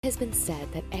It has been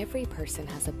said that every person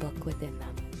has a book within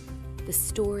them, the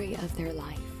story of their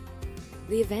life,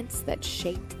 the events that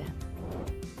shaped them,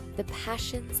 the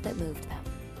passions that moved them,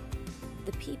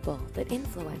 the people that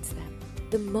influenced them,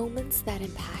 the moments that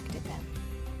impacted them,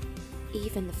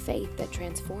 even the faith that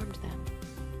transformed them.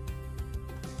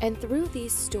 And through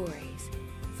these stories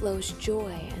flows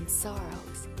joy and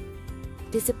sorrows,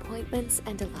 disappointments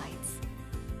and delights,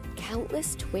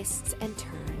 countless twists and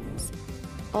turns,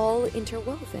 all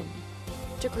interwoven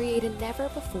to create a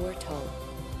never-before-told,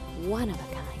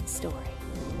 one-of-a-kind story.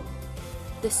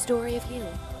 The story of you.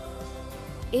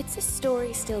 It's a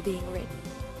story still being written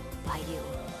by you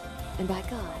and by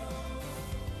God,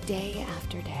 day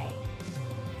after day,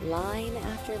 line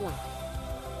after line,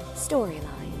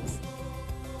 storylines.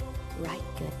 Write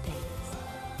good things.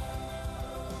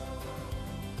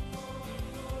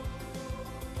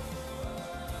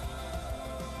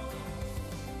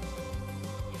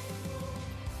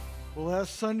 Well,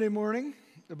 last Sunday morning,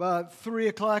 about 3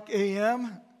 o'clock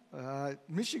a.m.,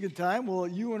 Michigan time, well,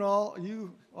 you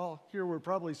all here were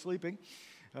probably sleeping.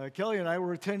 Kelly and I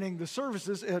were attending the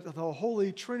services at the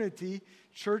Holy Trinity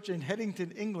Church in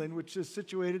Headington, England, which is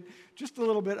situated just a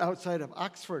little bit outside of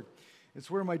Oxford. It's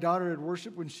where my daughter had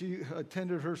worshiped when she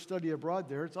attended her study abroad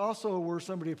there. It's also where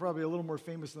somebody probably a little more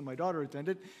famous than my daughter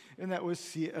attended, and that was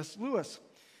C.S. Lewis.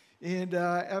 And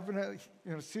evidently,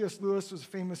 C.S. Lewis was a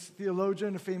famous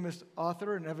theologian, a famous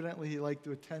author, and evidently he liked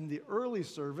to attend the early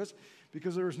service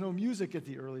because there was no music at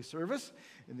the early service.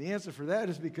 And the answer for that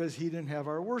is because he didn't have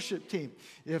our worship team.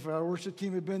 If our worship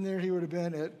team had been there, he would have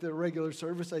been at the regular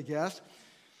service, I guess.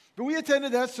 But we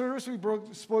attended that service. We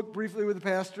spoke briefly with the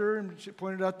pastor, and she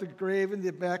pointed out the grave in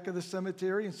the back of the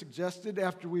cemetery and suggested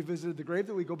after we visited the grave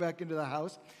that we go back into the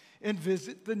house and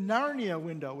visit the Narnia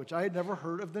window, which I had never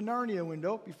heard of the Narnia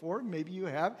window before. Maybe you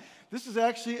have. This is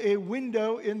actually a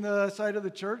window in the side of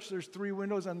the church. There's 3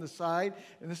 windows on the side,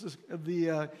 and this is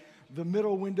the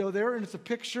middle window there, and it's a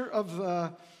picture of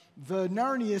the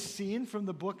Narnia scene from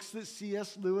the books that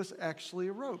C.S. Lewis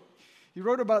actually wrote. He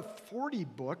wrote about 40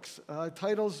 books,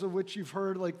 titles of which you've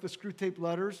heard, like the Screwtape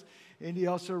Letters, and he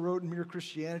also wrote Mere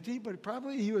Christianity, but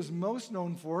probably he was most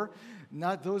known for,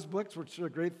 not those books, which are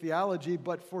great theology,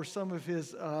 but for some of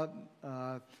his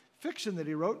fiction that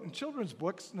he wrote in children's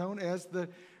books known as the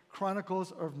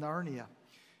Chronicles of Narnia.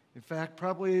 In fact,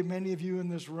 probably many of you in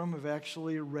this room have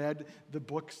actually read the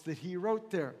books that he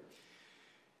wrote there.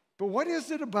 But what is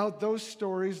it about those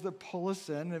stories that pull us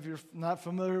in? If you're not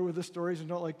familiar with the stories and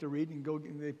don't like to read,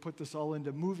 they put this all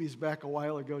into movies back a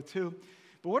while ago too.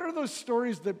 But what are those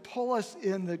stories that pull us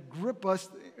in, that grip us?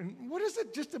 And what is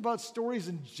it just about stories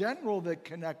in general that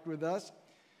connect with us?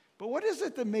 But what is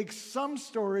it that makes some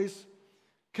stories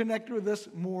connect with us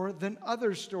more than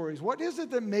other stories? What is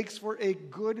it that makes for a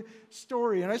good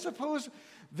story? And I suppose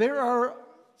there are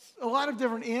a lot of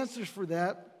different answers for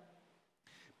that.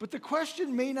 But the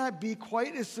question may not be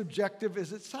quite as subjective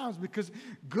as it sounds, because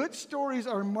good stories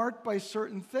are marked by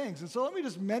certain things. And so let me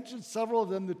just mention several of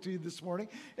them to you this morning.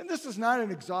 And this is not an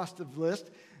exhaustive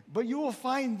list, but you will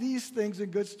find these things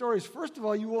in good stories. First of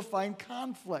all, you will find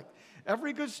conflict.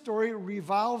 Every good story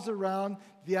revolves around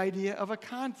the idea of a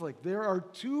conflict. There are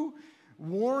 2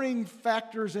 warring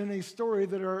factors in a story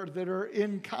that are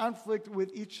in conflict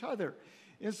with each other.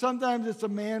 And sometimes it's a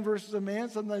man versus a man.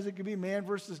 Sometimes it can be man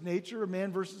versus nature, or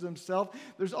man versus himself.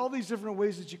 There's all these different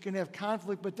ways that you can have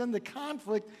conflict, but then the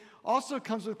conflict also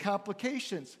comes with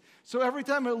complications. So every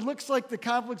time it looks like the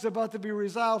conflict's about to be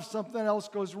resolved, something else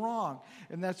goes wrong.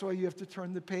 And that's why you have to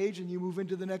turn the page and you move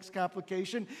into the next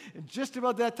complication. And just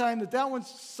about that time that one's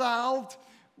solved,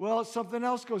 well, something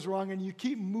else goes wrong, and you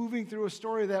keep moving through a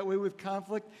story that way with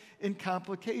conflict and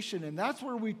complication. And that's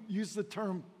where we use the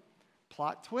term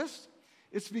plot twist.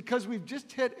 It's because we've just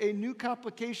hit a new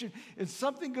complication and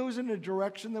something goes in a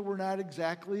direction that we're not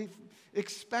exactly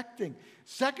expecting.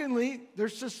 Secondly,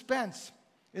 there's suspense.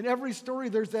 In every story,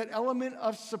 there's that element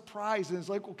of surprise. And it's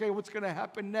like, okay, what's going to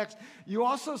happen next? You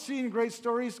also see in great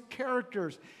stories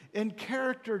characters and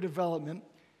character development.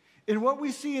 And what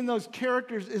we see in those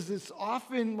characters is it's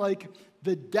often like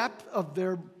the depth of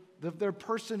their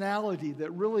personality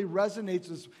that really resonates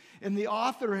with us. And the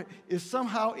author is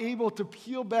somehow able to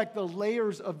peel back the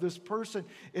layers of this person,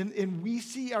 and we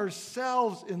see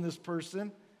ourselves in this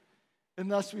person, and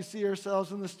thus we see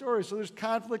ourselves in the story. So there's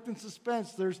conflict and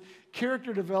suspense, there's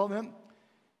character development.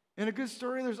 In a good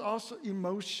story, there's also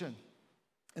emotion.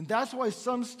 And that's why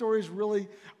some stories really,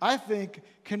 I think,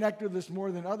 connect with us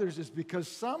more than others, is because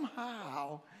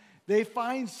somehow they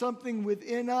find something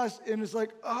within us, and it's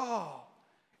like, oh,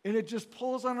 and it just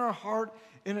pulls on our heart,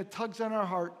 and it tugs on our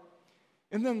heart.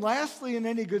 And then lastly, in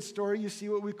any good story, you see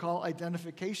what we call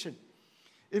identification.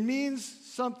 It means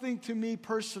something to me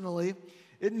personally.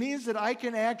 It means that I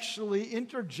can actually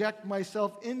interject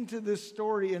myself into this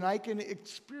story and I can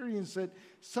experience it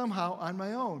somehow on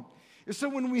my own. And so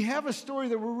when we have a story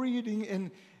that we're reading,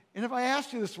 and if I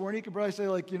asked you this morning, you could probably say,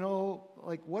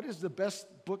 what is the best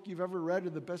book you've ever read, or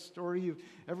the best story you've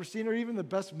ever seen, or even the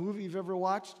best movie you've ever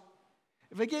watched?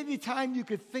 If I gave you time, you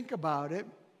could think about it,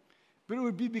 but it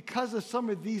would be because of some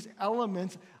of these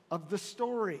elements of the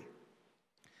story.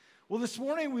 Well, this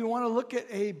morning we want to look at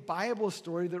a Bible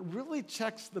story that really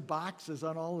checks the boxes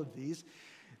on all of these,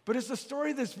 but it's a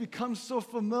story that's become so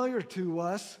familiar to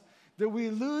us that we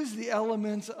lose the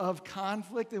elements of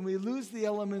conflict and we lose the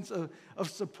elements of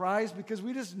surprise because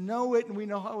we just know it and we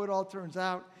know how it all turns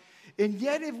out. And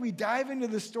yet, if we dive into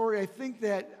the story, I think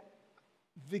that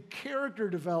the character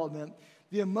development,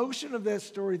 the emotion of that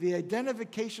story, the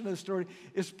identification of the story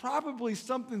is probably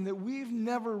something that we've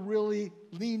never really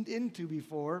leaned into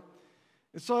before.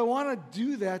 And so I want to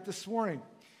do that this morning.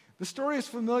 The story is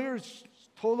familiar. It's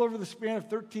told over the span of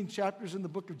 13 chapters in the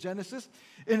book of Genesis.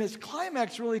 And its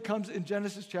climax really comes in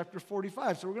Genesis chapter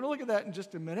 45. So we're going to look at that in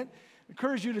just a minute. I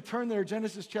encourage you to turn there,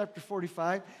 Genesis chapter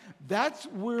 45. That's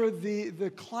where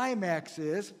the climax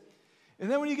is.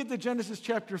 And then when you get to Genesis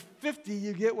chapter 50,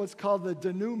 you get what's called the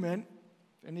denouement.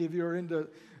 Any of you are into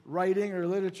writing or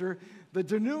literature. The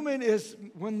denouement is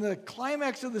when the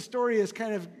climax of the story has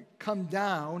kind of come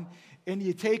down, and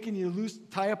you take and you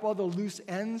tie up all the loose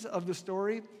ends of the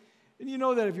story. And you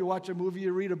know that if you watch a movie,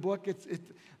 you read a book,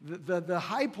 the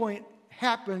high point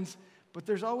happens, but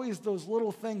there's always those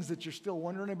little things that you're still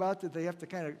wondering about that they have to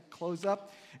kind of close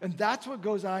up. And that's what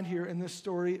goes on here in this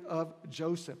story of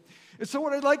Joseph. And so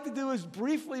what I'd like to do is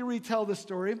briefly retell the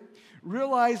story,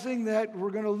 realizing that we're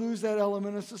going to lose that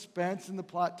element of suspense and the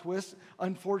plot twists,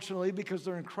 unfortunately, because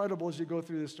they're incredible as you go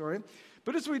through the story.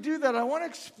 But as we do that, I want to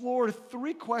explore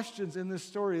 3 questions in this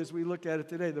story as we look at it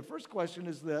today. The first question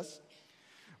is this: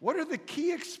 what are the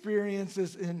key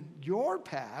experiences in your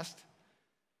past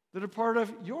that are part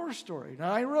of your story?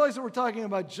 Now, I realize that we're talking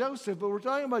about Joseph, but we're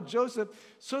talking about Joseph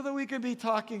so that we can be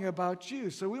talking about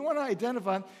you. So we want to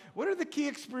identify what are the key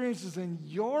experiences in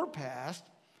your past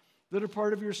that are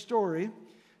part of your story.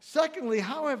 Secondly,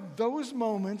 how have those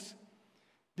moments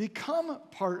become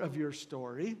part of your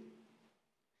story?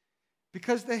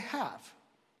 Because they have.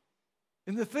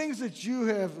 And the things that you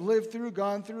have lived through,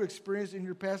 gone through, experienced in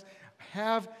your past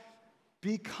have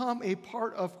become a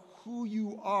part of who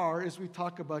you are as we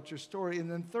talk about your story.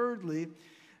 And then thirdly,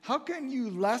 how can you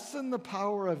lessen the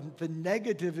power of the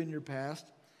negative in your past?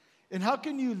 And how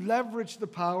can you leverage the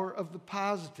power of the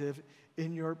positive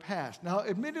in your past? Now,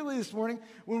 admittedly, this morning,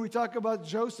 when we talk about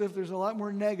Joseph, there's a lot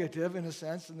more negative in a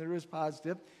sense than there is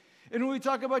positive. And when we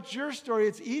talk about your story,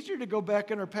 it's easier to go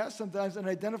back in our past sometimes and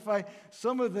identify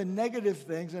some of the negative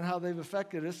things and how they've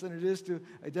affected us than it is to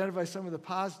identify some of the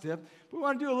positive. We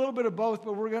want to do a little bit of both,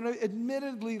 but we're going to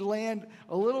admittedly land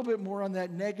a little bit more on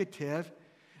that negative,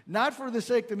 not for the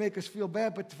sake to make us feel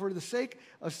bad, but for the sake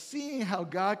of seeing how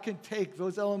God can take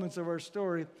those elements of our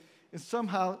story and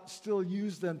somehow still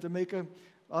use them to make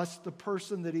us the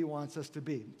person that he wants us to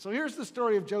be. So here's the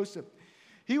story of Joseph.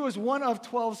 He was one of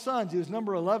 12 sons. He was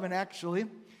number 11, actually.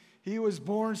 He was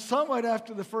born somewhat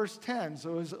after the first 10,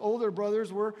 so his older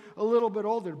brothers were a little bit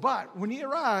older. But when he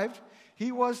arrived,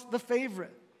 he was the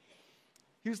favorite.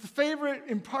 He was the favorite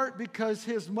in part because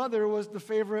his mother was the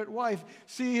favorite wife.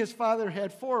 See, his father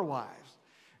had 4 wives.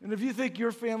 And if you think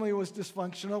your family was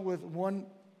dysfunctional with one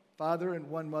father and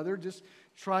one mother, just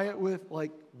try it with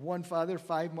like one father,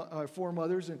 4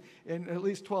 mothers, and at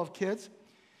least 12 kids.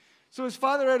 So his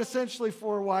father had essentially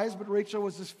 4 wives, but Rachel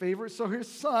was his favorite. So his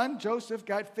son, Joseph,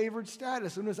 got favored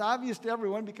status. And it was obvious to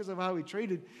everyone because of how he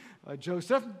treated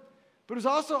Joseph. But it was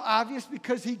also obvious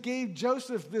because he gave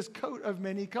Joseph this coat of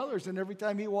many colors. And every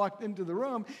time he walked into the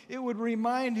room, it would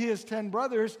remind his 10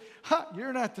 brothers,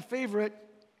 you're not the favorite,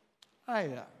 I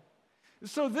am.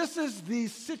 So this is the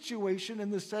situation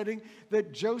and the setting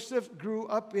that Joseph grew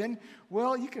up in.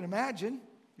 Well, you can imagine.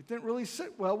 It didn't really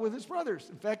sit well with his brothers.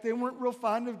 In fact, they weren't real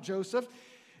fond of Joseph.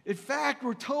 In fact,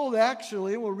 we're told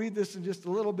actually, and we'll read this in just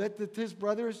a little bit, that his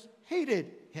brothers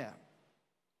hated him.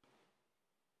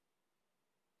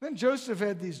 Then Joseph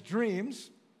had these dreams,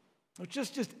 which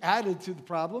just added to the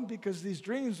problem because these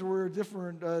dreams were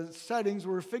different settings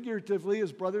where figuratively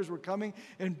his brothers were coming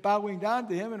and bowing down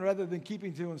to him, and rather than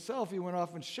keeping to himself, he went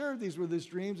off and shared these with his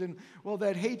dreams, and well,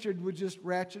 that hatred would just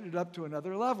ratchet it up to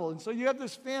another level. And so you have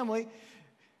this family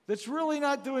that's really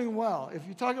not doing well. If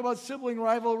you talk about sibling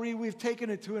rivalry, we've taken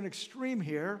it to an extreme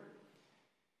here.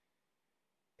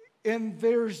 And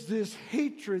there's this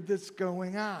hatred that's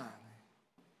going on.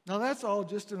 Now, that's all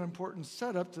just an important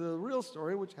setup to the real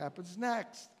story, which happens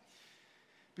next.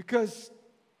 Because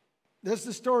as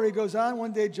the story goes on,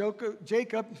 one day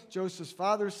Jacob, Joseph's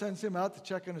father, sends him out to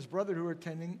check on his brother who are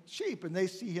tending sheep. And they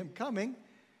see him coming.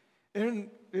 And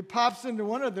it pops into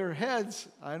one of their heads,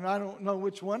 and I don't know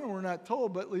which one, and we're not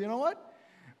told, but you know what?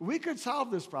 We could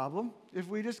solve this problem if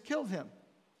we just killed him.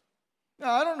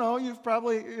 Now, I don't know, you've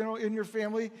probably, in your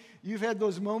family, you've had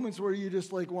those moments where you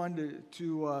just like wanted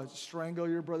to strangle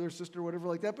your brother or sister or whatever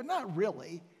like that, but not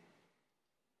really.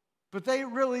 But they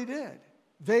really did.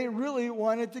 They really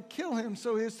wanted to kill him,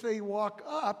 so as they walk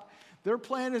up, their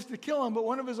plan is to kill him, but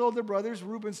one of his older brothers,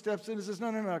 Reuben, steps in and says,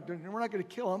 no, we're not going to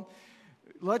kill him.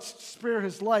 Let's spare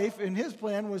his life, and his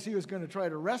plan was he was going to try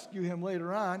to rescue him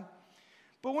later on.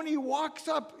 But when he walks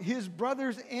up, his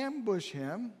brothers ambush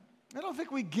him. I don't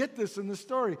think we get this in the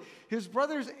story. His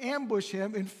brothers ambush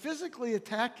him and physically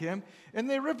attack him, and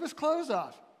they rip his clothes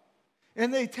off.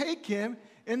 And they take him,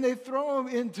 and they throw him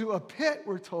into a pit,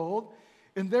 we're told.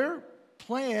 And their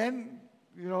plan,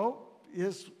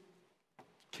 is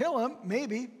kill him,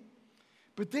 maybe.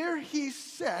 But there he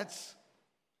sits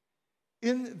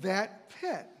in that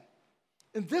pit.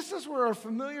 And this is where our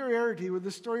familiarity with the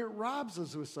story robs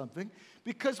us with something,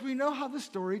 because we know how the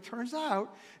story turns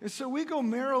out. And so we go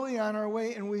merrily on our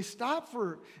way, and we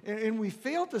and we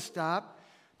fail to stop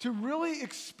to really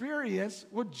experience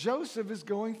what Joseph is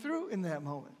going through in that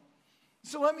moment.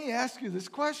 So let me ask you these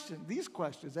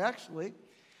questions actually.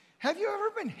 Have you ever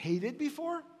been hated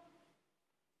before?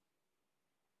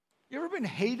 You ever been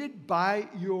hated by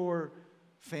your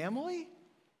family?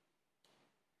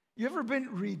 You ever been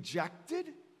rejected?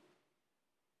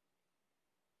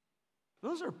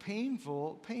 Those are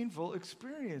painful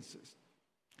experiences.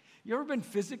 You ever been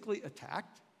physically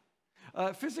attacked?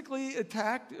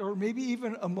 Or maybe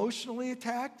even emotionally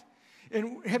attacked?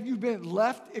 And have you been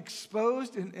left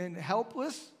exposed and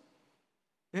helpless?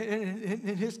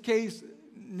 In his case,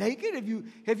 naked?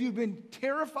 Have you been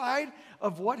terrified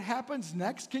of what happens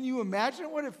next? Can you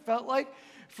imagine what it felt like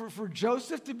for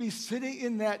Joseph to be sitting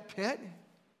in that pit?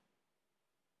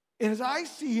 And as I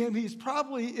see him, he's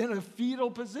probably in a fetal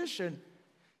position,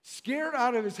 scared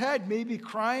out of his head, maybe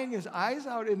crying his eyes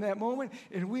out in that moment.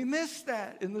 And we miss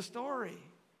that in the story.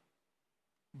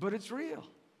 But it's real.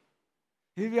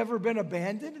 Have you ever been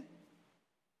abandoned?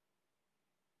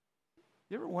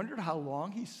 You ever wondered how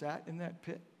long he sat in that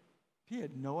pit? He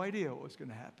had no idea what was going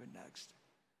to happen next.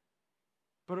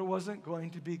 But it wasn't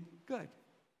going to be good.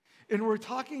 And we're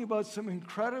talking about some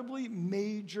incredibly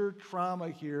major trauma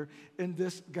here in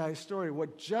this guy's story.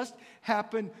 What just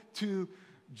happened to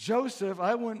Joseph,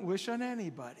 I wouldn't wish on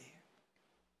anybody.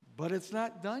 But it's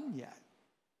not done yet.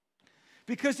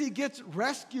 Because he gets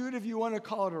rescued, if you want to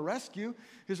call it a rescue.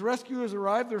 His rescuers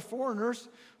arrive. They're foreigners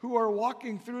who are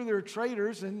walking through their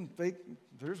traders, and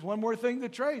there's one more thing to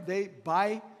trade. They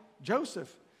buy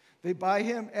Joseph. They buy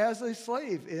him as a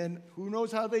slave, and who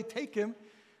knows how they take him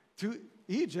to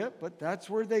Egypt, but that's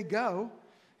where they go.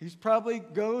 He's probably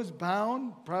goes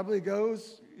bound, don't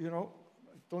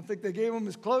think they gave him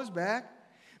his clothes back.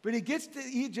 But he gets to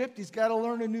Egypt. He's got to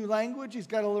learn a new language. He's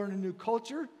got to learn a new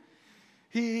culture.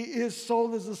 He is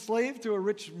sold as a slave to a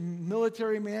rich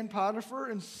military man, Potiphar,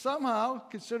 and somehow,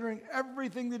 considering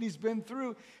everything that he's been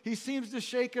through, he seems to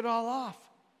shake it all off.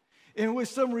 And with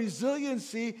some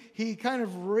resiliency, he kind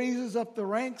of raises up the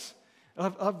ranks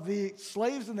of the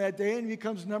slaves in that day and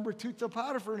becomes number 2 to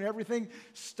Potiphar, and everything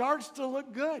starts to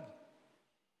look good.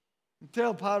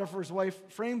 Until Potiphar's wife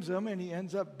frames him, and he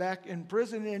ends up back in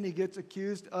prison, and he gets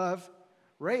accused of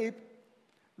rape.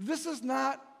 This is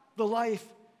not the life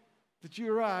that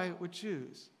you or I would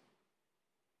choose.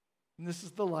 And this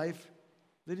is the life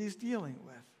that he's dealing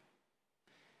with.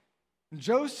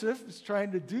 Joseph is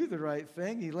trying to do the right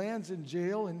thing. He lands in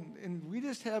jail, and we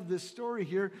just have this story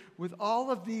here with all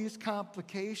of these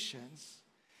complications.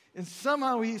 And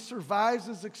somehow he survives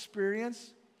his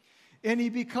experience, and he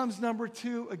becomes number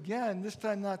 2 again, this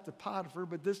time not to Potiphar,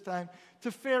 but this time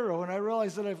to Pharaoh. And I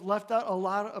realize that I've left out a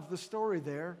lot of the story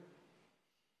there.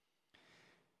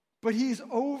 But he's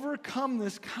overcome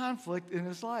this conflict in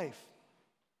his life.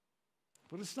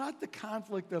 But it's not the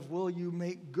conflict of will you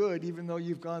make good even though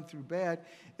you've gone through bad.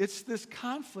 It's this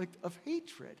conflict of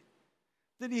hatred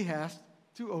that he has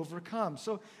to overcome.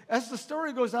 So as the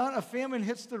story goes on, a famine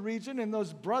hits the region, and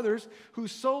those brothers who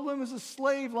sold him as a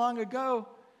slave long ago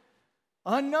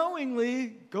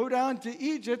unknowingly go down to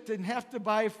Egypt and have to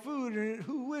buy food. And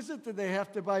who is it that they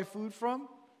have to buy food from?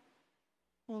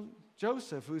 Well,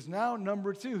 Joseph, who's now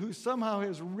number 2, who somehow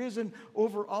has risen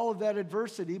over all of that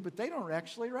adversity, but they don't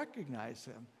actually recognize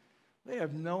him. They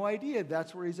have no idea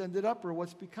that's where he's ended up or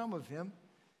what's become of him.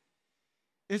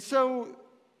 And so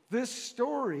this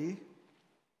story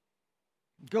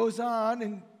goes on,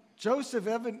 and Joseph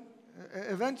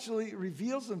eventually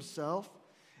reveals himself,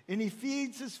 and he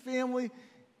feeds his family,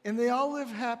 and they all live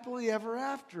happily ever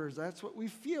after. That's what we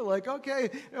feel like. Okay,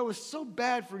 it was so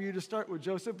bad for you to start with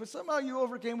Joseph, but somehow you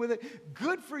overcame with it.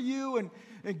 Good for you,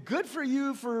 and good for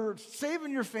you for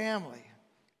saving your family.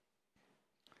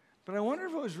 But I wonder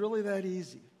if it was really that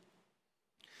easy.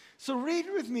 So read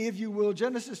with me, if you will,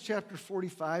 Genesis chapter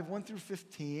 45, 1 through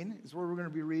 15 is where we're going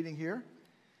to be reading here.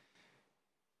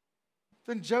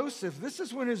 Then Joseph, this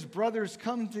is when his brothers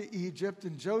come to Egypt,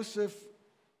 and Joseph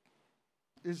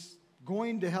is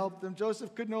going to help them.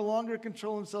 Joseph could no longer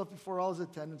control himself before all his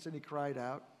attendants, and he cried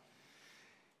out,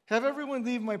 "Have everyone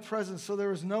leave my presence." So there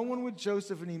was no one with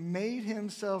Joseph, and he made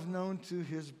himself known to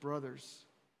his brothers.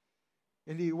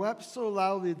 And he wept so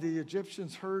loudly the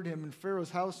Egyptians heard him, and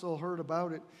Pharaoh's household heard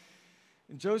about it.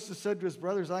 And Joseph said to his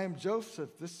brothers, "I am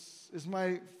Joseph. Is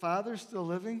my father still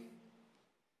living?"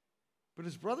 But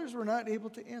his brothers were not able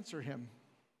to answer him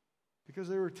because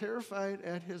they were terrified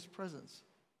at his presence.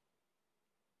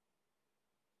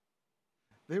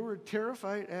 They were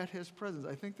terrified at his presence.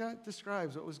 I think that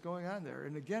describes what was going on there.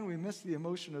 And again, we miss the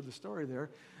emotion of the story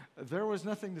there. There was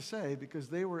nothing to say because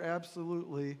they were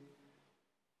absolutely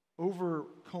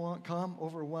overcome,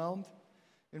 overwhelmed,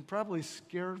 and probably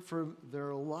scared for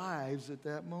their lives at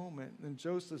that moment. And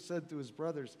Joseph said to his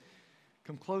brothers,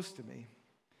 "Come close to me."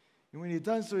 And when he had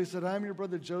done so, he said, "I am your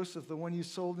brother Joseph, the one you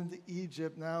sold into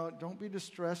Egypt. Now, don't be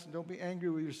distressed and don't be angry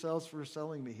with yourselves for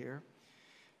selling me here.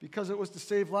 Because it was to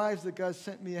save lives that God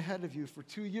sent me ahead of you. For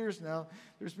 2 years now,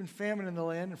 there's been famine in the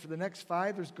land, and for the next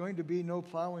 5, there's going to be no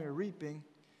plowing or reaping.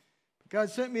 But God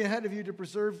sent me ahead of you to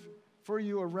preserve for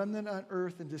you a remnant on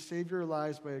earth and to save your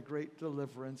lives by a great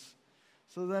deliverance.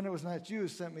 So then it was not you who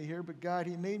sent me here, but God.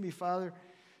 He made me father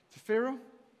to Pharaoh,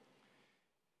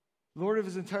 Lord of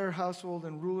his entire household,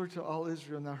 and ruler to all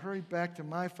Israel. Now hurry back to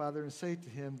my father and say to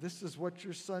him, this is what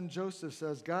your son Joseph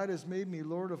says. God has made me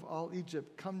Lord of all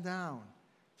Egypt. Come down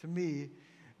to me.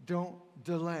 Don't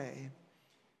delay."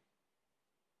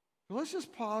 Well, let's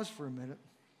just pause for a minute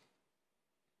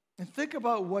and think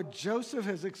about what Joseph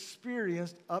has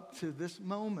experienced up to this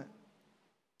moment.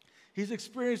 He's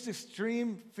experienced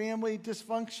extreme family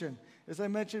dysfunction. As I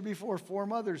mentioned before, 4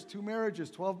 mothers, 2 marriages,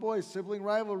 12 boys, sibling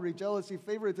rivalry, jealousy,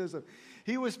 favoritism.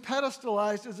 He was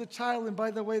pedestalized as a child, and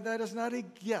by the way, that is not a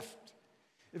gift.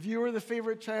 If you were the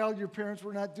favorite child, your parents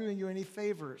were not doing you any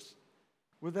favors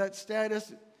with that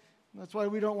status. That's why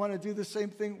we don't want to do the same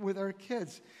thing with our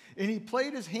kids. And he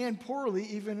played his hand poorly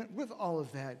even with all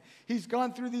of that. He's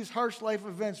gone through these harsh life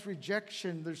events,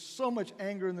 rejection. There's so much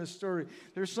anger in this story.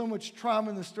 There's so much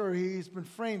trauma in the story. He's been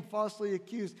framed, falsely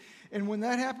accused. And when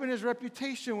that happened, his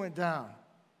reputation went down,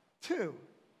 too.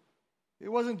 It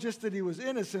wasn't just that he was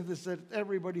innocent, it's that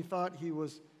everybody thought he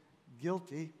was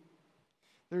guilty.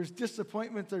 There's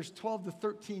disappointment. There's 12 to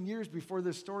 13 years before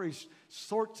this story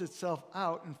sorts itself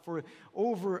out. And for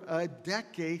over a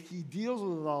decade, he deals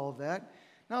with all of that.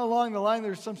 Now, along the line,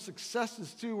 there's some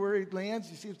successes, too, where he lands.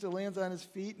 He seems to land on his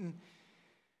feet. And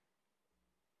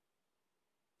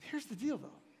here's the deal, though.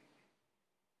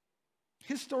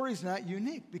 His story is not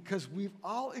unique because we've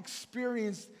all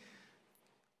experienced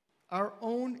our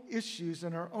own issues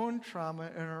and our own trauma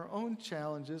and our own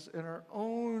challenges and our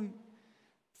own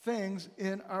things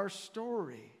in our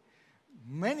story.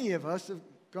 Many of us have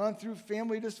gone through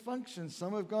family dysfunction.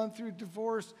 Some have gone through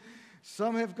divorce.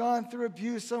 Some have gone through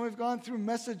abuse. Some have gone through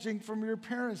messaging from your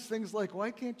parents. Things like, why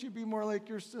can't you be more like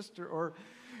your sister? Or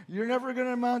you're never going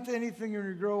to amount to anything when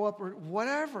you grow up, or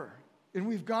whatever. And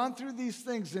we've gone through these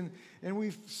things, and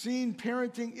we've seen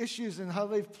parenting issues and how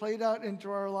they've played out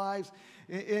into our lives.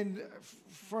 And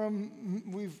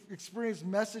we've experienced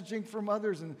messaging from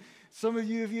others, and some of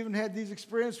you have even had these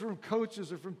experiences from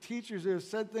coaches or from teachers who have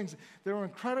said things that were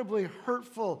incredibly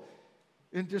hurtful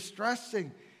and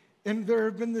distressing. And there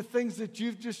have been the things that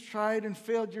you've just tried and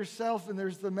failed yourself, and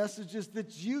there's the messages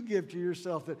that you give to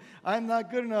yourself that I'm not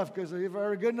good enough, because if I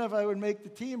were good enough, I would make the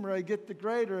team, or I get the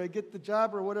grade, or I get the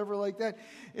job, or whatever like that.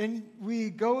 And we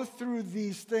go through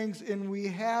these things, and we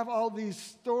have all these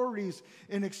stories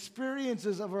and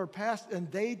experiences of our past,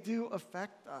 and they do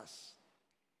affect us.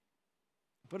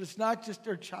 But it's not just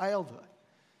our childhood.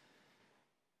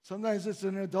 Sometimes it's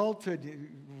in adulthood.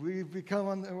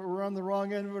 We're on the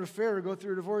wrong end of an affair, or go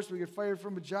through a divorce, we get fired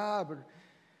from a job.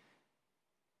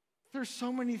 There's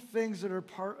so many things that are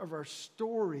part of our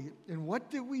story. And what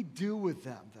do we do with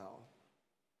them, though?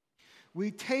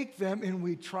 we take them and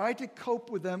we try to cope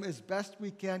with them as best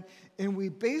we can, and we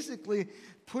basically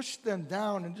push them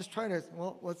down and just try to,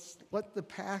 well, let's let the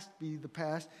past be the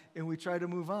past, and we try to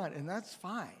move on, and that's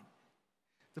fine.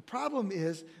 The problem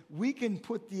is we can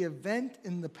put the event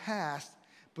in the past,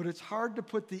 but it's hard to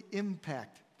put the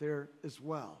impact there as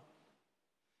well.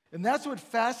 And that's what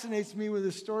fascinates me with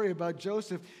the story about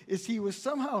Joseph, is he was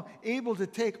somehow able to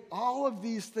take all of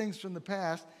these things from the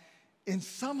past and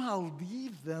somehow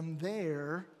leave them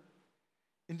there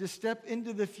and to step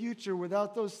into the future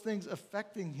without those things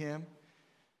affecting him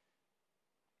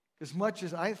as much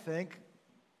as I think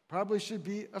probably should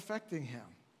be affecting him.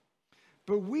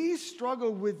 But we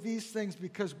struggle with these things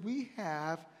because we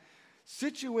have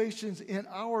situations in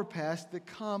our past that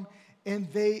come and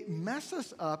they mess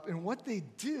us up, and what they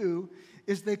do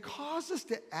is they cause us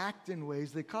to act in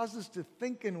ways, they cause us to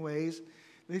think in ways,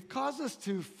 they cause us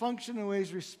to function in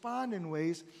ways, respond in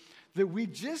ways that we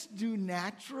just do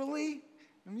naturally.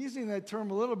 I'm using that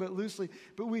term a little bit loosely,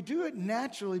 but we do it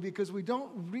naturally because we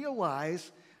don't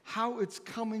realize how it's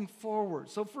coming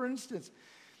forward. So for instance,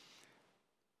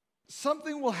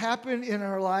 something will happen in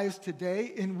our lives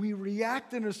today, and we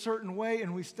react in a certain way,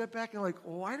 and we step back and like,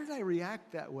 why did I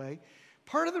react that way?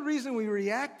 Part of the reason we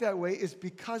react that way is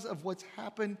because of what's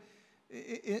happened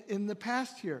in the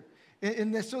past here.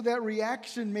 So that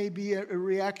reaction may be a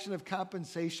reaction of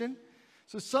compensation.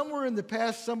 So somewhere in the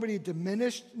past, somebody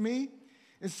diminished me,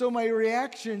 and so my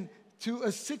reaction to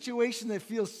a situation that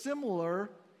feels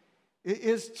similar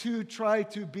is to try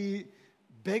to be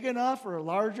big enough or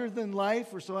larger than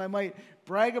life, or so I might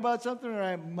brag about something, or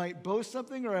I might boast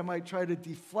something, or I might try to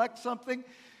deflect something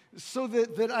so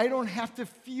that I don't have to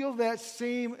feel that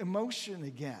same emotion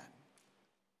again.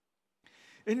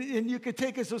 And you could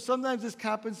take it, so sometimes it's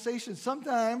compensation,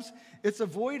 sometimes it's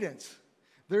avoidance.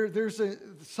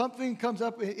 Something comes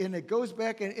up and it goes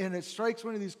back and it strikes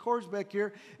one of these chords back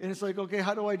here, and it's like, okay,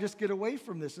 how do I just get away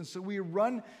from this? And so we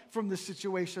run from the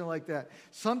situation like that.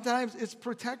 Sometimes it's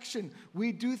protection.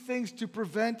 We do things to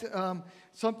prevent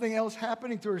something else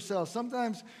happening to ourselves.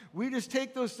 Sometimes we just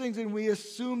take those things and we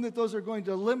assume that those are going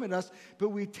to limit us, but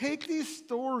we take these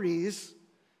stories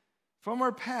from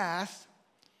our past,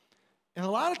 and a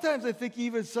lot of times I think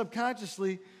even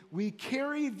subconsciously, we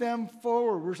carry them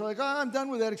forward. We're like, oh, I'm done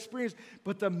with that experience.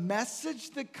 But the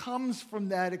message that comes from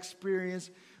that experience,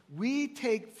 we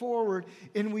take forward,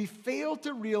 and we fail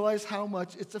to realize how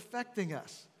much it's affecting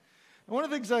us. And one of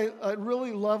the things I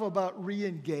really love about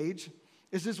Re-Engage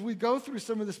is as we go through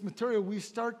some of this material, we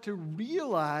start to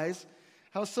realize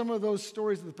how some of those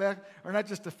stories in the back are not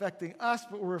just affecting us,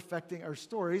 but we're affecting our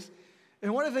stories.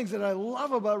 And one of the things that I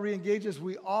love about Re-Engage is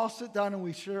we all sit down and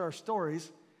we share our stories.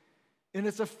 And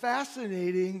it's a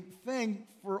fascinating thing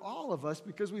for all of us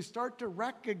because we start to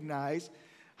recognize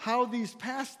how these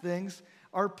past things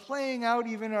are playing out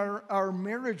even in our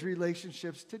marriage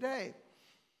relationships today.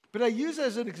 But I use it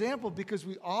as an example because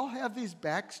we all have these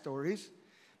backstories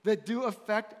that do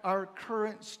affect our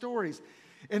current stories.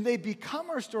 And they become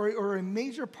our story or a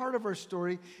major part of our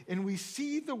story, and we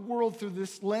see the world through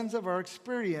this lens of our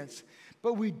experience.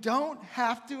 But we don't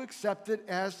have to accept it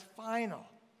as final.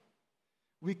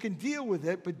 We can deal with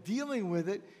it, but dealing with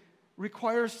it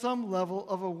requires some level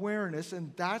of awareness,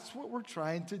 and that's what we're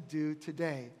trying to do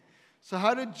today. So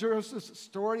how did Joseph's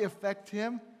story affect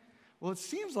him? Well, it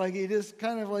seems like he just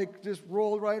kind of like just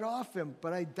rolled right off him,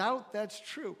 but I doubt that's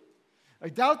true. I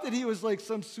doubt that he was like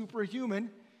some superhuman.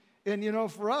 And, you know,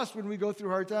 for us, when we go through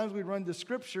hard times, we run to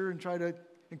Scripture and try to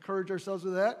encourage ourselves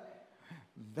with that.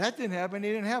 That didn't happen. He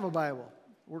didn't have a Bible.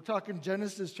 We're talking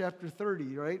Genesis chapter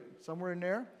 30, right? Somewhere in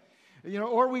there. You know,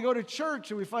 or we go to church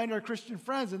and we find our Christian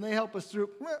friends and they help us through.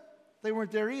 They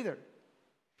weren't there either.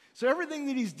 So everything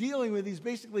that he's dealing with, he's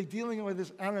basically dealing with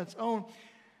this on its own.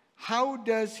 How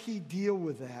does he deal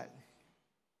with that?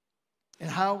 And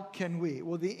how can we?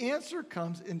 Well, the answer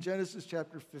comes in Genesis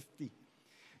chapter 50.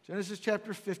 Genesis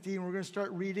chapter 15, we're going to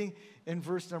start reading in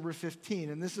verse number 15.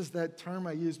 And this is that term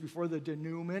I used before, the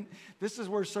denouement. This is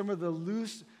where some of the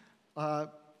loose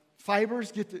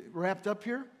fibers get wrapped up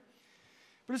here.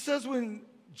 But it says when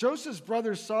Joseph's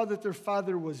brothers saw that their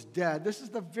father was dead, this is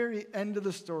the very end of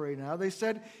the story now. They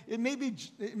said, it may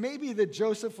be that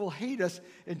Joseph will hate us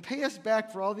and pay us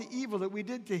back for all the evil that we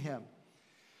did to him.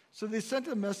 So they sent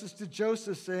a message to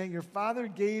Joseph saying, your father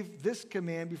gave this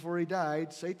command before he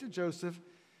died. Say to Joseph,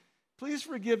 please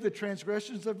forgive the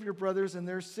transgressions of your brothers and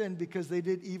their sin because they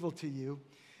did evil to you.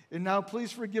 And now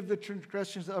please forgive the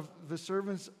transgressions of the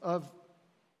servants of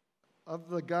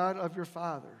the God of your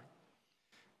father.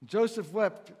 Joseph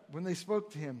wept when they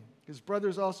spoke to him. His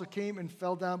brothers also came and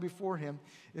fell down before him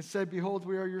and said, behold,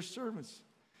 we are your servants.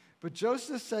 But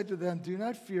Joseph said to them, do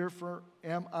not fear, for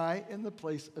am I in the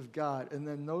place of God? And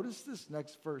then notice this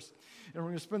next verse. And we're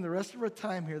going to spend the rest of our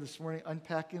time here this morning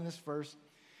unpacking this verse.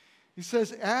 He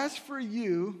says, as for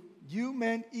you, you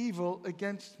meant evil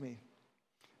against me.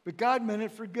 But God meant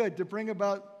it for good, to bring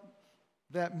about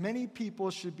that many people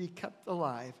should be kept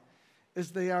alive as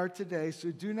they are today.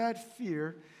 So do not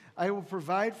fear. I will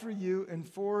provide for you and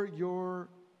for your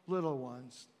little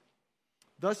ones.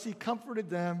 Thus he comforted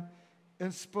them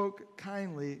and spoke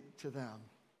kindly to them.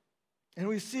 And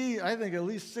we see, I think, at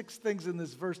least 6 things in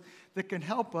this verse that can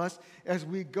help us as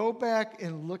we go back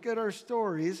and look at our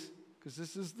stories, because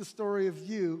this is the story of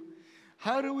you.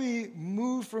 How do we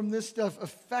move from this stuff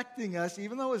affecting us,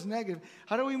 even though it's negative?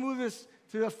 How do we move this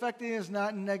to affecting us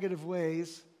not in negative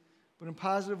ways, but in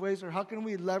positive ways? Or how can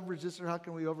we leverage this, or how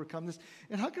can we overcome this?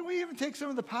 And how can we even take some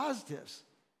of the positives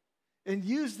and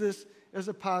use this as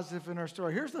a positive in our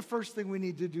story? Here's the first thing we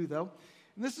need to do, though.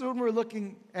 And this is when we're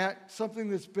looking at something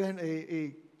that's been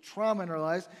a trauma in our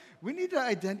lives. We need to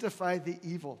identify the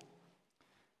evil.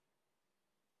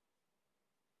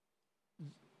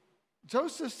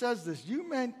 Joseph says this, you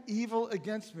meant evil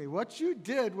against me. What you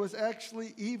did was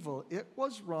actually evil. It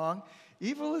was wrong.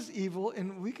 Evil is evil,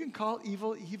 and we can call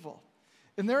evil evil.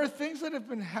 And there are things that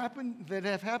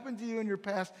have happened to you in your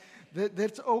past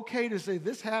that's okay to say,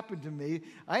 this happened to me.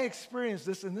 I experienced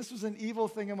this, and this was an evil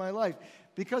thing in my life.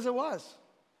 Because it was.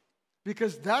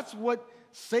 Because that's what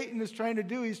Satan is trying to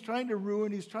do. He's trying to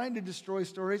ruin, he's trying to destroy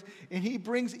stories, and he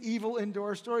brings evil into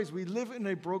our stories. We live in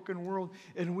a broken world,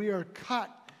 and we are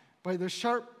caught by the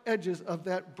sharp edges of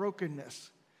that brokenness.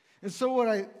 And so what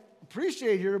I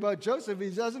appreciate here about Joseph,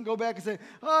 he doesn't go back and say,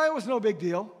 oh, it was no big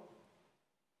deal.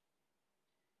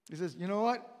 He says, you know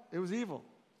what? It was evil.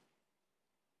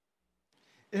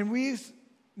 And we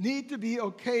need to be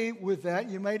okay with that.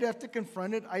 You might have to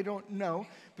confront it. I don't know.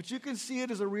 But you can see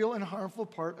it as a real and harmful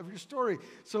part of your story.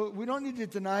 So we don't need to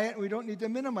deny it, and we don't need to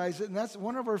minimize it. And that's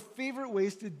one of our favorite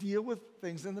ways to deal with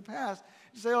things in the past.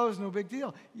 You say, oh, it was no big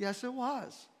deal. Yes, it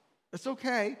was. It's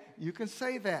okay. You can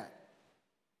say that.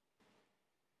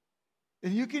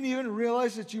 And you can even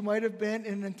realize that you might have been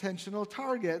an intentional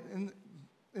target.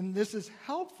 And this is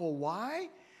helpful. Why?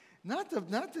 Not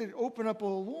to open up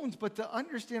old wounds, but to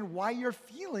understand why you're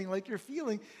feeling like you're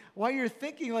feeling, why you're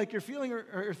thinking like you're feeling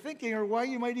or thinking, or why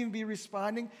you might even be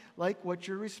responding like what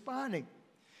you're responding.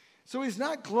 So he's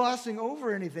not glossing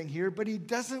over anything here, but he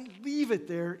doesn't leave it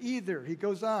there either. He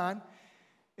goes on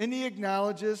and he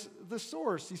acknowledges the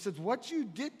source. He says, what you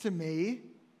did to me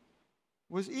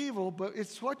was evil, but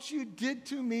it's what you did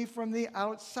to me from the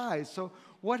outside. So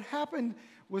what happened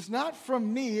was not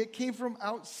from me, it came from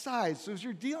outside. So as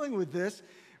you're dealing with this,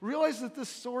 realize that the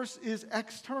source is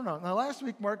external. Now last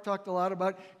week, Mark talked a lot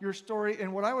about your story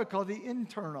and what I would call the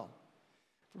internal.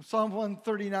 From Psalm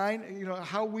 139,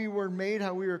 how we were made,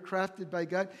 how we were crafted by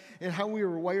God, and how we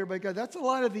were wired by God. That's a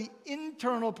lot of the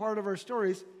internal part of our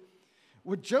stories.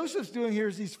 What Joseph's doing here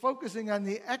is he's focusing on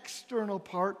the external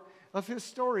part of his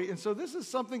story. And so this is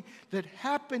something that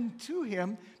happened to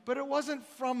him, but it wasn't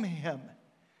from him.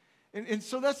 And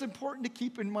so that's important to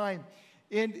keep in mind.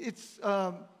 And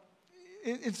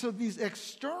so these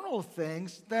external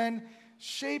things then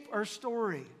shape our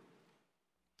story.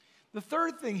 The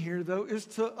third thing here, though, is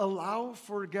to allow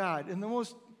for God. And the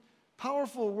most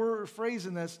powerful phrase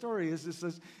in that story is it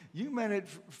says, you meant it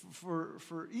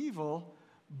for evil,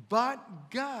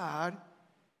 but God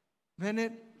meant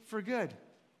it for good.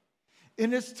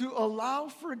 And it's to allow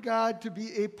for God to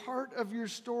be a part of your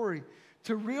story,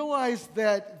 to realize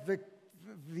that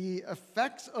the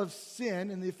effects of sin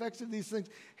and the effects of these things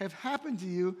have happened to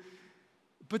you,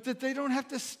 but that they don't have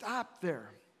to stop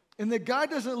there. And that God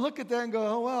doesn't look at that and go,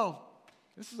 oh, well,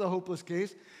 this is a hopeless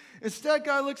case. Instead,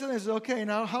 God looks at it and says, okay,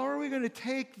 now how are we going to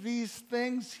take these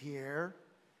things here,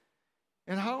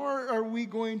 and how are we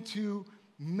going to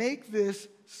make this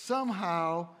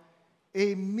somehow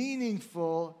a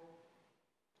meaningful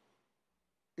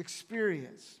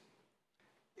experience?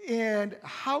 And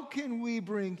how can we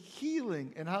bring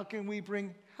healing? And how can we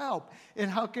bring help? And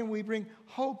how can we bring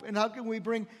hope? And how can we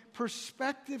bring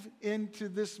perspective into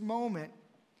this moment?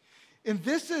 And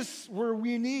this is where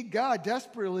we need God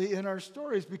desperately in our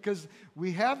stories, because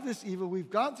we have this evil. We've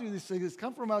gone through these things. It's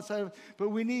come from outside of us. But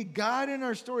we need God in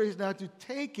our stories now to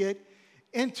take it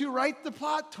and to write the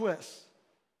plot twists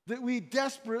that we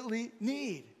desperately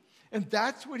need. And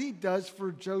that's what he does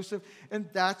for Joseph, and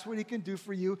that's what he can do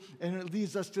for you. And it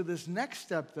leads us to this next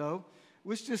step, though,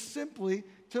 which is simply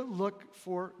to look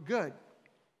for good.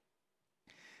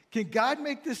 Can God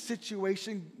make this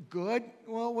situation good?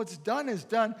 Well, what's done is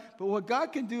done. But what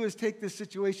God can do is take this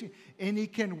situation and he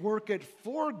can work it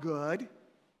for good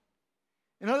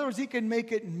In other words, he can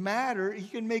make it matter. He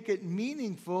can make it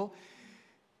meaningful.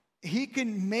 He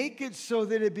can make it so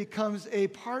that it becomes a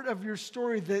part of your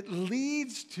story that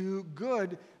leads to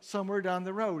good somewhere down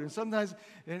the road. And sometimes,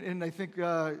 and I think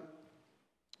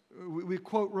we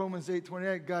quote Romans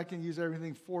 8:28, God can use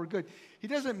everything for good. He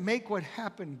doesn't make what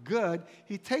happened good.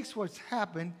 He takes what's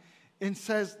happened and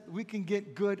says we can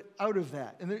get good out of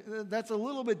that. And that's a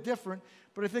little bit different,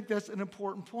 but I think that's an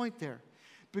important point there.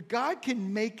 But God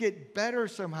can make it better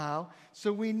somehow,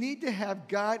 so we need to have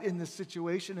God in the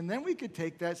situation, and then we could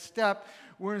take that step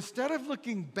where instead of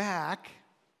looking back,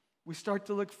 we start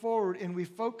to look forward and we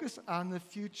focus on the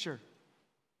future.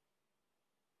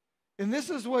 And this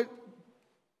is what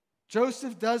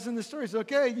Joseph does in the story. He says,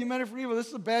 okay, you meant it for evil. This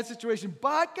is a bad situation.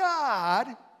 But God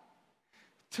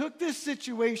took this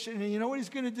situation, and you know what he's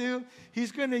going to do?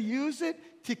 He's going to use it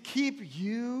to keep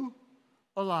you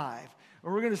alive.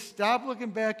 And we're going to stop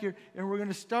looking back here, and we're going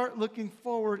to start looking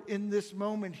forward in this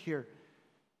moment here.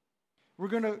 We're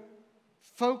going to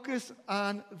focus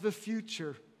on the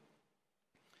future.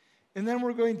 And then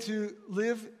we're going to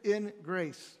live in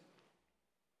grace.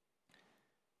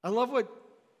 I love what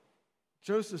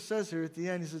Joseph says here at the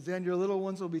end. He says, "And your little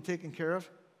ones will be taken care of."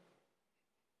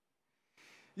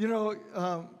 You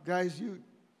know, guys, you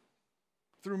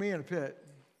threw me in a pit.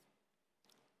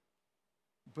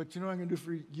 But you know what I'm going to do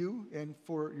for you and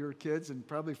for your kids and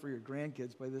probably for your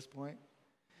grandkids by this point?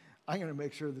 I'm going to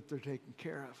make sure that they're taken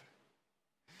care of.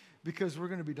 Because we're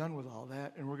going to be done with all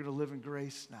that, and we're going to live in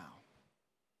grace now.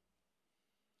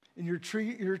 And your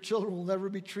children will never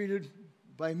be treated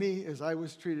by me as I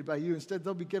was treated by you. Instead,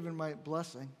 they'll be given my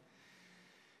blessing.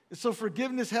 And so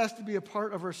forgiveness has to be a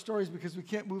part of our stories because we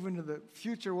can't move into the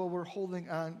future while we're holding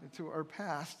on to our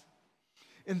past.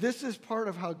 And this is part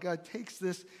of how God takes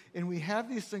this, and we have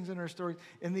these things in our stories,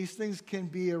 and these things can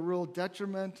be a real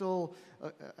detrimental,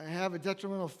 have a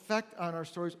detrimental effect on our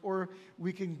stories, or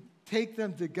we can take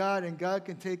them to God, and God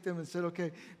can take them and say,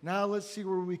 okay, now let's see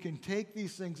where we can take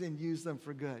these things and use them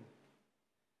for good.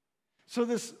 So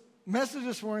this message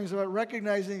this morning is about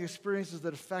recognizing experiences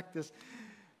that affect us.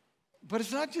 But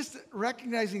it's not just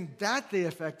recognizing that they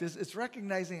affect us, it's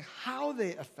recognizing how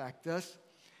they affect us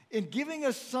and giving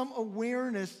us some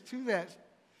awareness to that.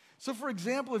 So, for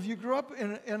example, if you grew up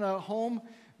in a home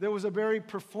that was a very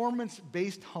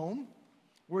performance-based home,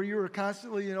 where you were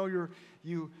constantly,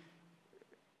 you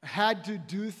had to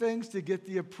do things to get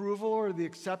the approval or the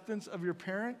acceptance of your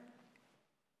parent,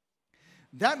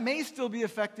 that may still be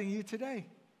affecting you today.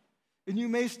 And you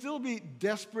may still be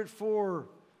desperate for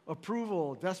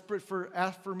approval, desperate for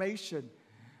affirmation,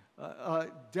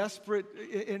 desperate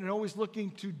and always looking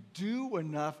to do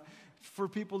enough for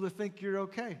people to think you're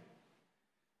okay.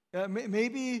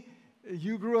 Maybe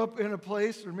you grew up in a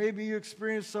place, or maybe you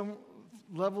experienced some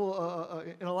level,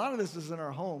 and a lot of this is in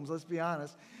our homes, let's be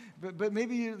honest, but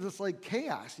maybe you're just like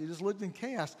chaos. You just lived in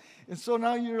chaos. And so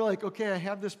now you're like, okay, I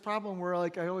have this problem where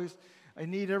like I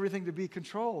need everything to be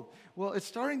controlled. Well, it's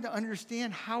starting to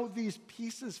understand how these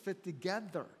pieces fit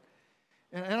together.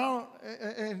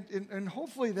 And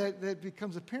hopefully that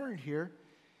becomes apparent here,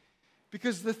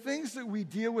 because the things that we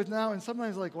deal with now, and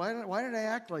sometimes like, why did I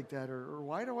act like that? Or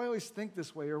why do I always think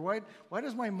this way? Or why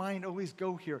does my mind always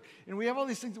go here? And we have all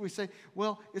these things that we say,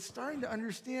 well, it's starting to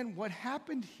understand what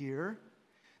happened here,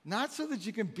 not so that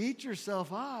you can beat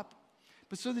yourself up,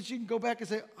 but so that you can go back and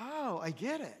say, oh, I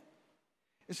get it.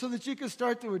 And so that you can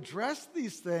start to address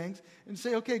these things and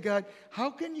say, okay, God,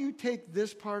 how can you take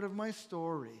this part of my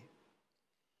story?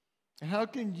 And how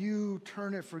can you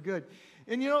turn it for good?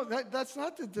 And that's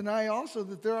not to deny also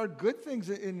that there are good things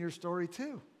in your story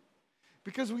too.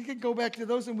 Because we can go back to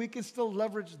those and we can still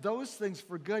leverage those things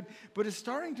for good. But it's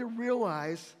starting to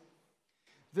realize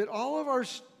that all of our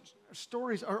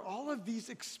stories are all of these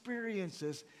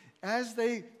experiences as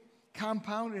they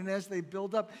compound and as they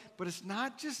build up. But it's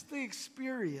not just the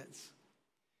experience.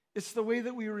 It's the way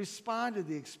that we respond to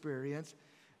the experience,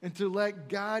 and to let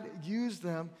God use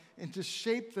them and to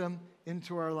shape them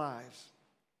into our lives.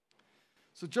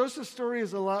 So Joseph's story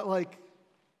is a lot like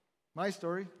my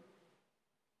story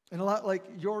and a lot like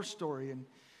your story. And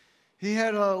he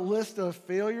had a list of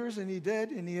failures, and he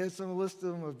did, and he had some list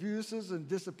of abuses and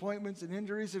disappointments and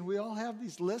injuries, and we all have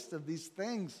these lists of these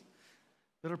things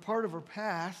that are part of our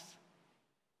past,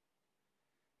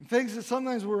 and things that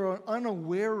sometimes we're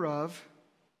unaware of.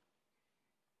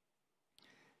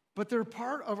 But they're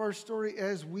part of our story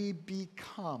as we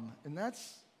become. And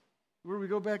that's where we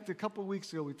go back to a couple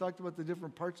weeks ago. We talked about the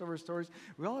different parts of our stories.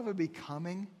 We all have a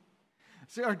becoming.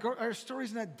 See, our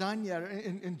story's not done yet.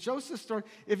 In Joseph's story,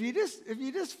 if you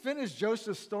just finish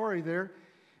Joseph's story there,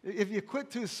 if you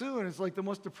quit too soon, it's like the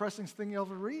most depressing thing you'll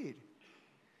ever read.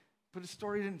 But his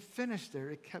story didn't finish there.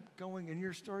 It kept going, and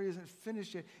your story isn't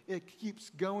finished yet. It keeps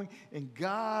going, and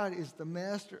God is the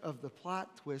master of the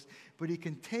plot twist, but he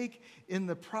can take, in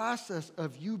the process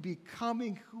of you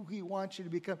becoming who he wants you to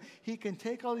become, he can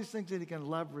take all these things and he can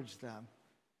leverage them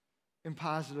in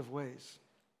positive ways.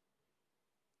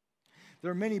 There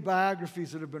are many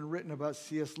biographies that have been written about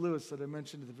C.S. Lewis that I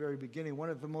mentioned at the very beginning. One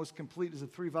of the most complete is a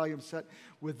 3-volume set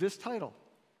with this title,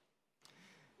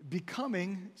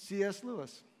 Becoming C.S.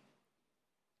 Lewis.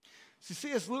 See,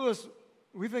 C.S. Lewis,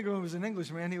 we think of him as an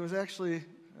Englishman. He was actually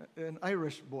an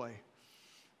Irish boy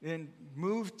and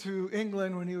moved to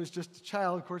England when he was just a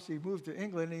child. Of course, he moved to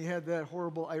England, and he had that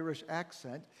horrible Irish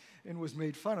accent and was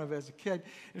made fun of as a kid.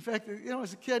 In fact,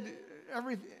 as a kid,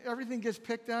 everything gets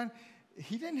picked on.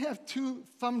 He didn't have 2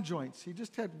 thumb joints. He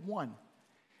just had 1.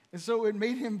 And so it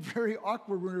made him very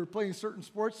awkward when we were playing certain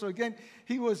sports. So again,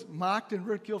 he was mocked and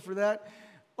ridiculed for that.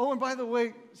 Oh, and by the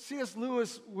way, C.S.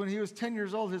 Lewis, when he was 10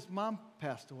 years old, his mom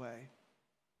passed away.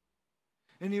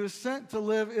 And he was sent to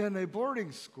live in a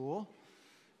boarding school.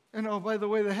 And oh, by the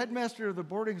way, the headmaster of the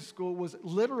boarding school was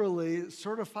literally,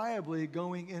 certifiably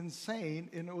going insane,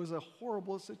 and it was a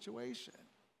horrible situation.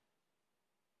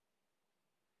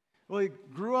 Well, he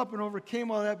grew up and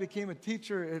overcame all that, became a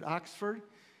teacher at Oxford,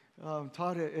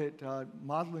 taught at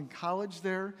Magdalen College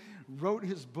there, wrote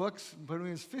his books, but when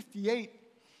he was 58,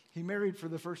 he married for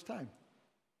the first time.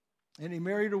 And he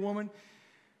married a woman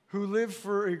who lived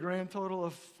for a grand total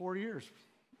of 4 years.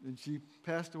 And she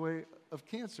passed away of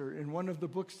cancer. And one of the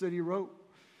books that he wrote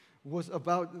was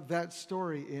about that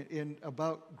story and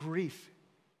about grief.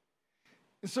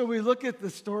 And so we look at the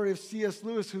story of C.S.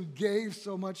 Lewis, who gave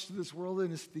so much to this world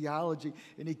in his theology,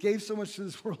 and he gave so much to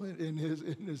this world in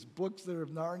his books that are of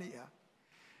Narnia.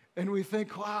 And we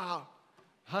think, wow,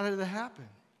 how did that happen?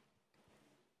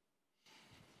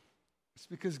 It's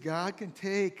because God can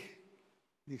take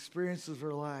the experiences of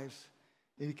our lives,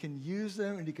 and he can use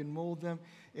them, and he can mold them,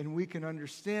 and we can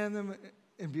understand them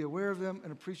and be aware of them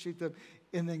and appreciate them,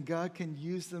 and then God can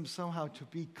use them somehow to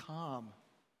become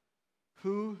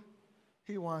who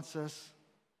he wants us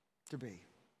to be.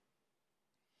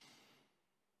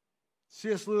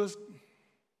 C.S. Lewis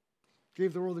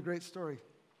gave the world a great story.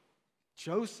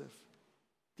 Joseph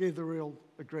gave the world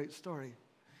a great story.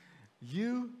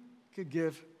 You could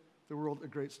give the world a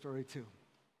great story too.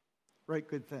 Write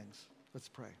good things. Let's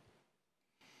pray.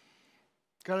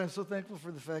 God, I'm so thankful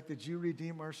for the fact that you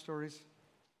redeem our stories.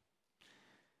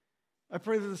 I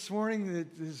pray that this morning that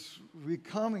as we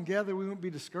come and gather, we won't be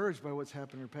discouraged by what's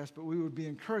happened in our past, but we would be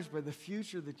encouraged by the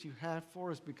future that you have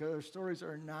for us, because our stories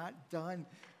are not done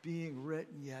being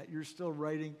written yet. You're still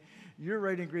writing. You're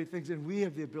writing great things, and we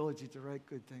have the ability to write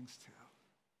good things too.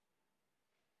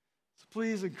 So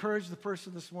please encourage the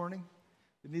person this morning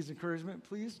that needs encouragement.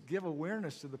 Please give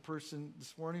awareness to the person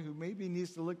this morning who maybe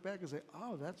needs to look back and say,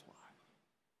 oh, that's why.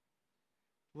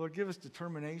 Lord, give us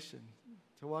determination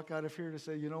to walk out of here to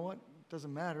say, you know what? It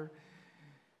doesn't matter,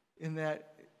 in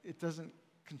that it doesn't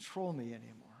control me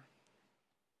anymore.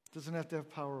 It doesn't have to have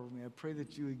power over me. I pray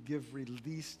that you would give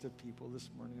release to people this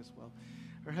morning as well.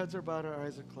 Our heads are bowed, our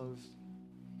eyes are closed.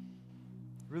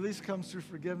 Release comes through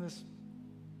forgiveness.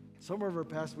 Some of our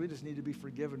past we just need to be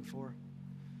forgiven for.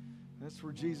 That's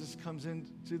where Jesus comes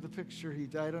into the picture. He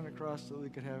died on a cross so that we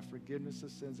could have forgiveness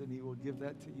of sins, and he will give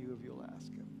that to you if you'll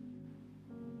ask him.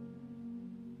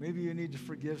 Maybe you need to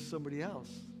forgive somebody else.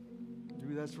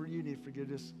 Maybe that's where you need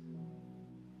forgiveness.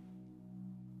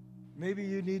 Maybe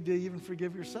you need to even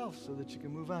forgive yourself so that you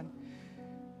can move on.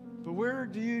 But where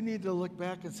do you need to look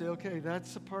back and say, okay,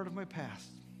 that's a part of my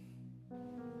past.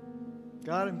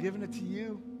 God, I'm giving it to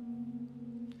you.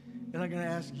 And I'm going to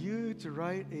ask you to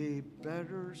write a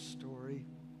better story.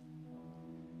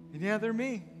 And yeah, they're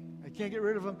me. I can't get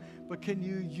rid of them. But can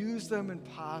you use them in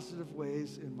positive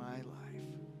ways in my life?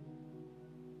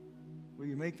 Will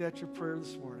you make that your prayer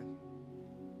this morning?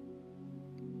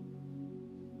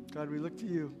 God, we look to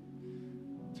you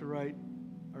to write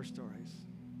our stories.